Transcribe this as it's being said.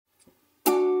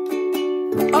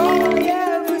All I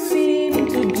ever seem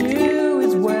to do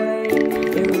is wait.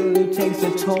 It really takes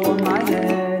a toll on my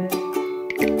head.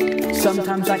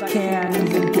 Sometimes I can't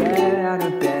even get out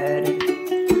of bed.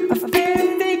 I've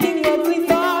been thinking lovely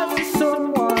thoughts of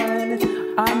someone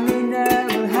I may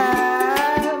never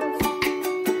have.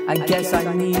 I guess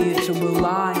I need to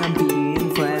rely on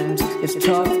being friends. It's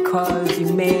tough cause you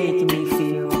make me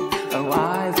feel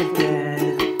alive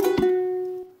again.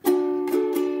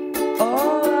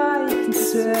 All I can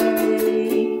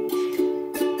say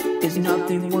is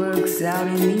nothing works out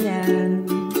in the end.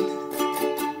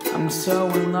 I'm so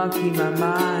unlucky, my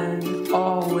mind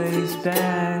always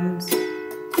bends.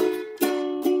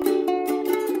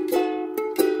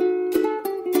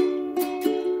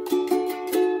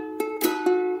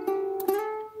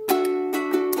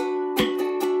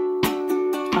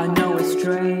 I know it's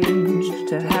strange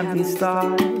to have these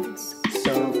thoughts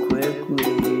so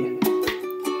quickly.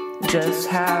 Just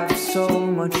have so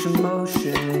much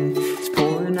emotion, it's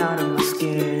pouring out of my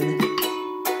skin.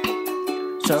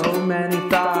 So many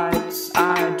thoughts,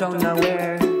 I don't know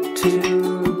where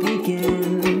to begin.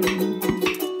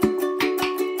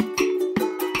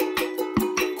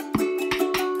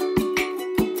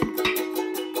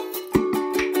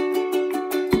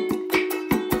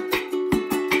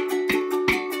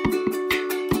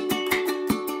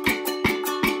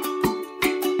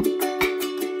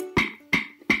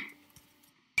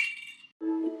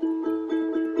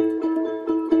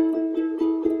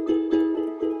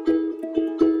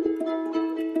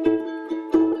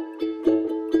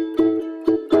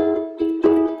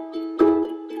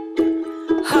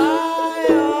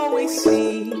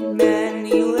 See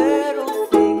many little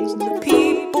things in the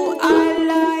people I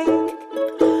like.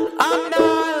 I'm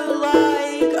not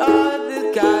like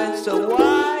other guys, so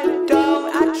why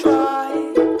don't I try?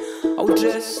 I'll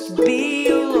just be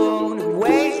alone and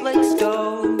wait like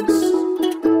stones.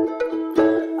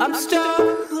 I'm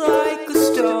stuck like a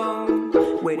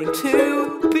stone, waiting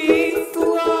to be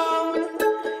thrown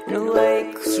in a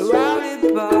lake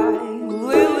surrounded by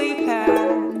lily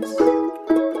pads.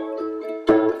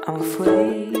 I'm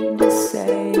afraid to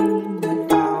say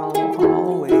that I'll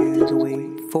always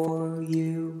wait for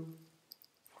you.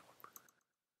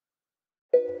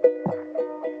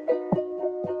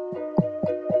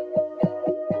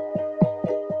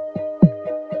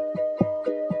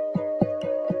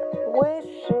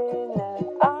 Wishing that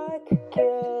I could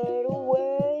get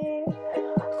away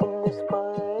from this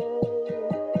place.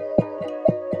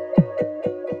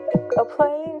 A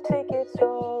plane ticket's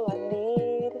all I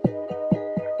need.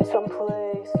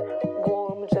 Someplace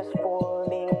warm just for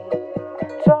me.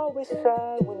 It's always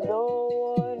sad when no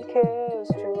one cares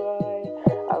to ride.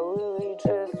 I really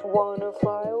just wanna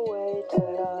fly away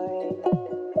tonight.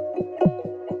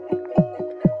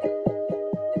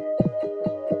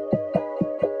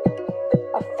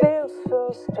 I feel so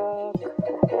stuck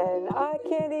and I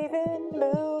can't even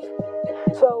move.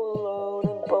 So alone,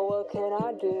 but what can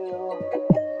I do?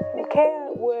 I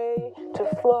can't wait to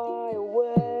fly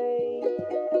away.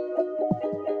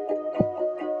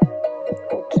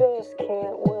 Just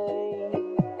can't wait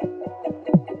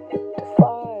to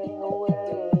fly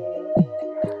away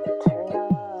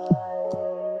tonight.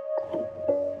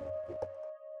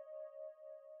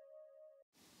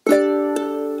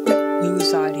 We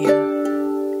was out here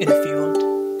in a field.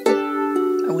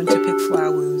 I went to pick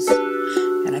flowers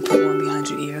and I put one behind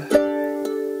your ear.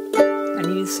 I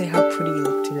need to say how pretty you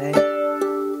look today.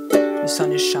 The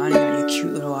sun is shining on your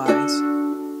cute little eyes.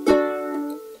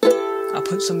 I'll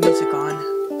put some music on.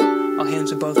 Our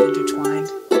hands are both intertwined.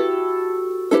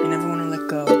 I never want to let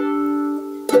go.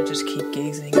 I just keep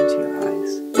gazing into your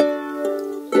eyes.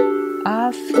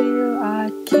 I feel I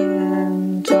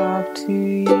can talk to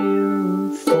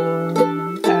you for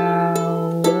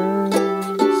hours,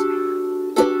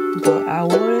 but I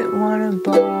wouldn't want to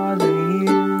bother you.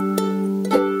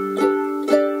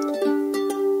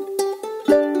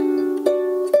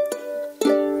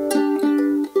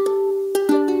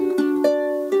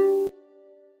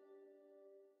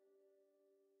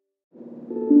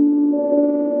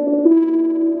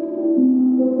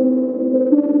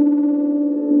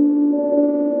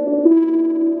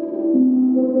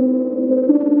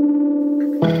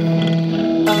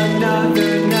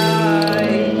 Another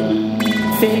night,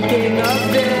 thinking of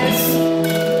this.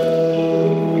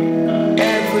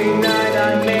 Every night I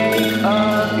make a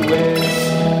wish.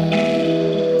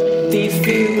 These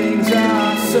feelings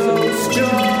are so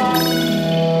strong.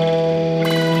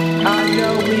 I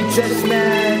know we just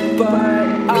met, but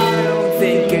I don't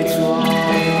think it's wrong.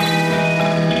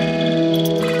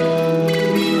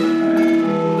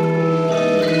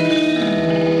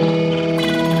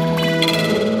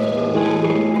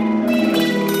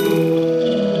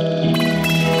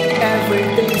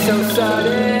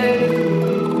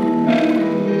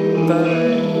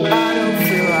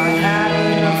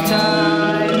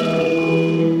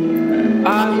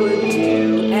 I would